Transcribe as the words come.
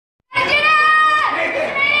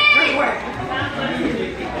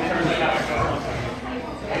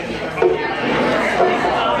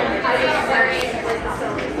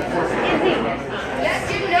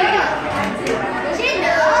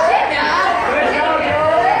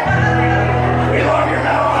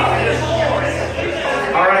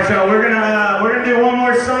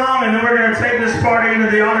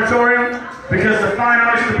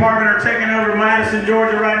We're taking over Madison,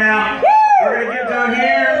 Georgia right now. We're going to get done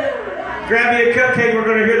here. Grab you a cupcake. We're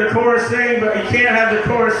going to hear the chorus sing, but you can't have the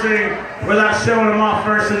chorus sing without showing them off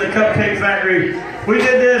first in the Cupcake Factory. We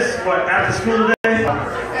did this, what, after school today?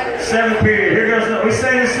 7th period. Here goes, we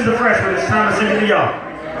sang this to the freshmen. It's time to sing it to y'all.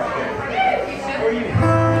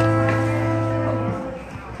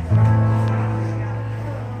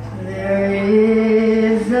 There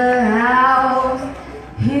is a house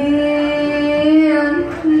in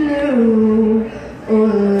New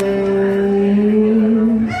Orleans.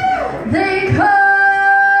 They call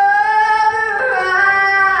the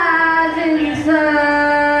rising sun.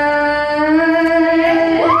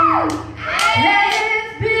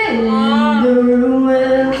 It's been the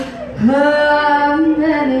ruin of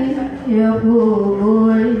many a poor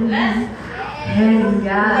boys and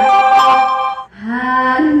God. I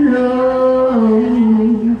know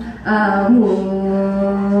I would.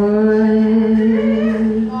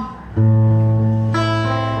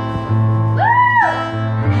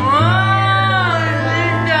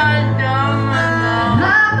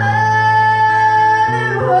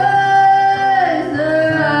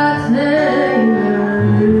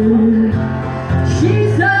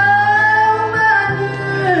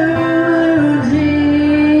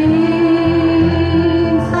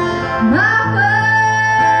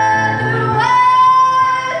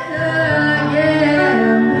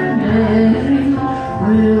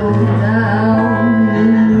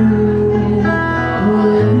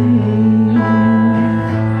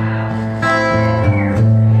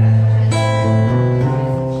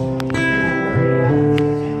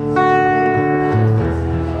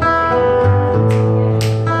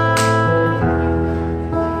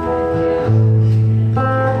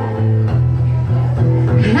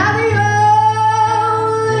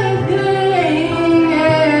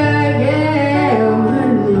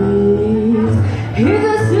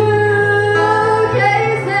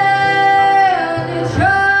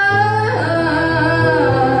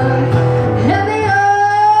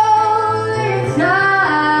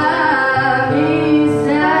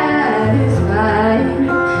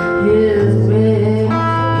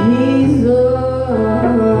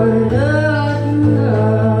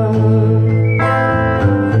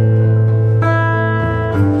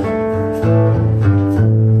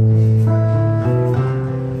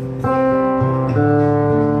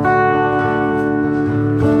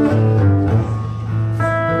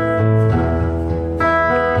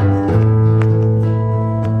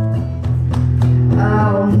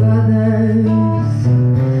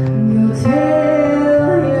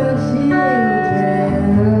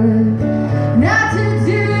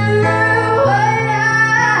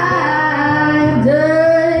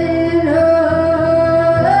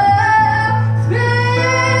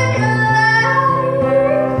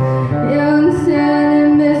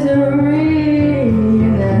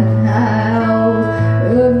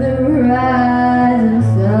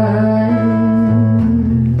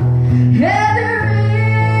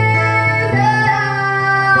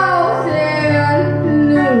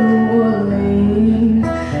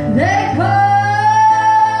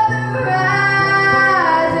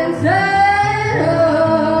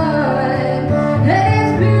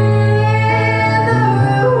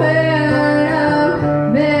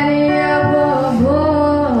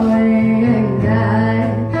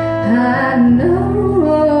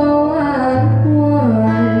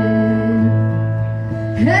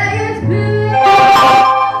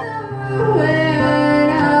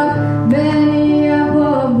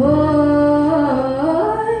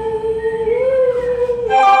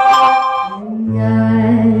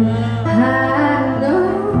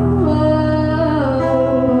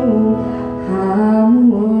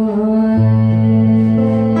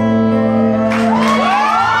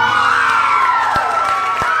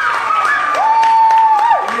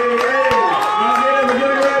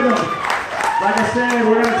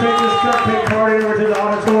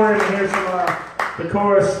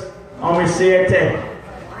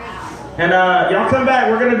 And y'all come back.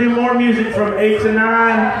 We're going to do more music from 8 to 9.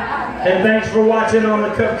 And thanks for watching on the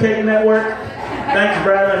Cupcake Network. Thanks,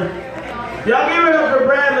 Bradley. Y'all give it up for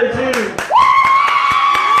Bradley, too.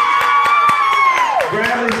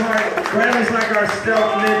 Bradley's like our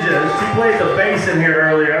stealth ninja. She played the bass in here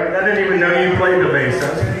earlier. I didn't even know you played the bass.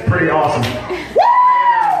 That's pretty awesome.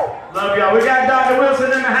 Love y'all. We got Dr.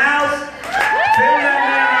 Wilson in the house.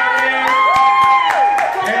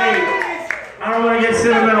 I don't want to get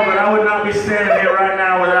sentimental, but I would not be standing here right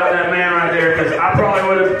now without that man right there, because I'd probably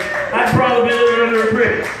be living under a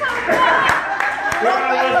bridge. Where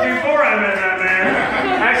I was before I met that man.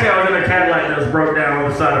 Actually, I was in a Cadillac that was broke down on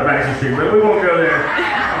the side of Baxter Street, but we won't go there.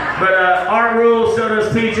 But art rules, so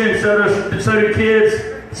does teaching, so do kids,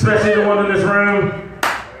 especially the ones in this room.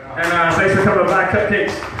 And thanks for coming by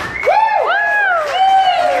Cupcakes.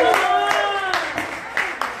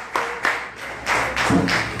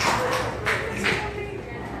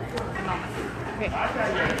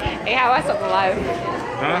 Hey, how was it live?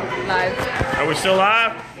 Huh? Live. Are we still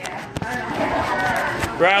live?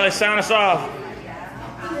 Riley, sound us off.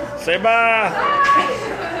 Say bye.